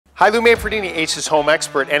Hi, Lou Manfredini, Ace's Home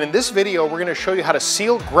Expert, and in this video we're going to show you how to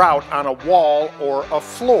seal grout on a wall or a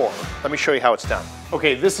floor. Let me show you how it's done.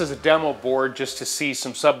 Okay, this is a demo board just to see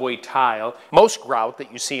some subway tile. Most grout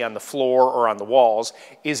that you see on the floor or on the walls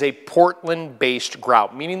is a Portland-based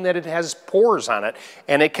grout, meaning that it has pores on it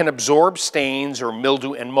and it can absorb stains or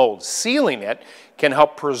mildew and mold. Sealing it can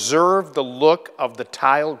help preserve the look of the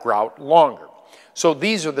tile grout longer. So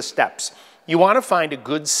these are the steps. You want to find a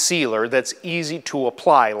good sealer that's easy to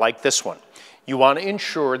apply, like this one. You want to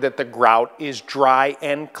ensure that the grout is dry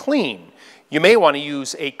and clean. You may want to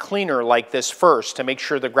use a cleaner like this first to make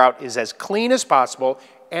sure the grout is as clean as possible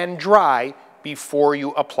and dry before you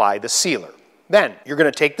apply the sealer. Then you're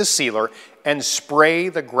going to take the sealer and spray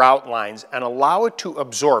the grout lines and allow it to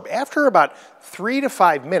absorb. After about 3 to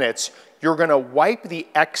 5 minutes, you're going to wipe the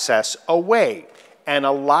excess away and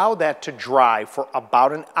allow that to dry for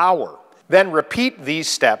about an hour. Then repeat these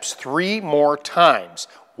steps 3 more times,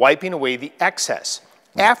 wiping away the excess.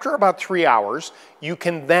 After about 3 hours, you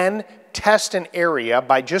can then test an area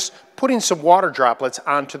by just putting some water droplets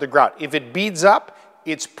onto the grout. If it beads up,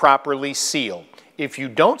 it's properly sealed. If you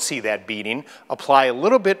don't see that beading, apply a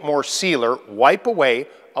little bit more sealer, wipe away,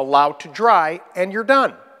 allow to dry, and you're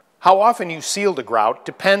done. How often you seal the grout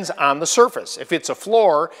depends on the surface. If it's a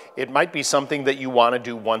floor, it might be something that you want to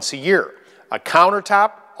do once a year. A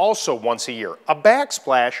countertop, also once a year. A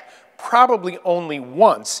backsplash, probably only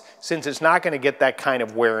once, since it's not going to get that kind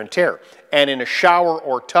of wear and tear. And in a shower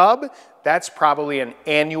or tub, that's probably an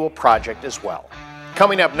annual project as well.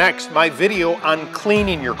 Coming up next, my video on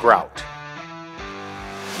cleaning your grout.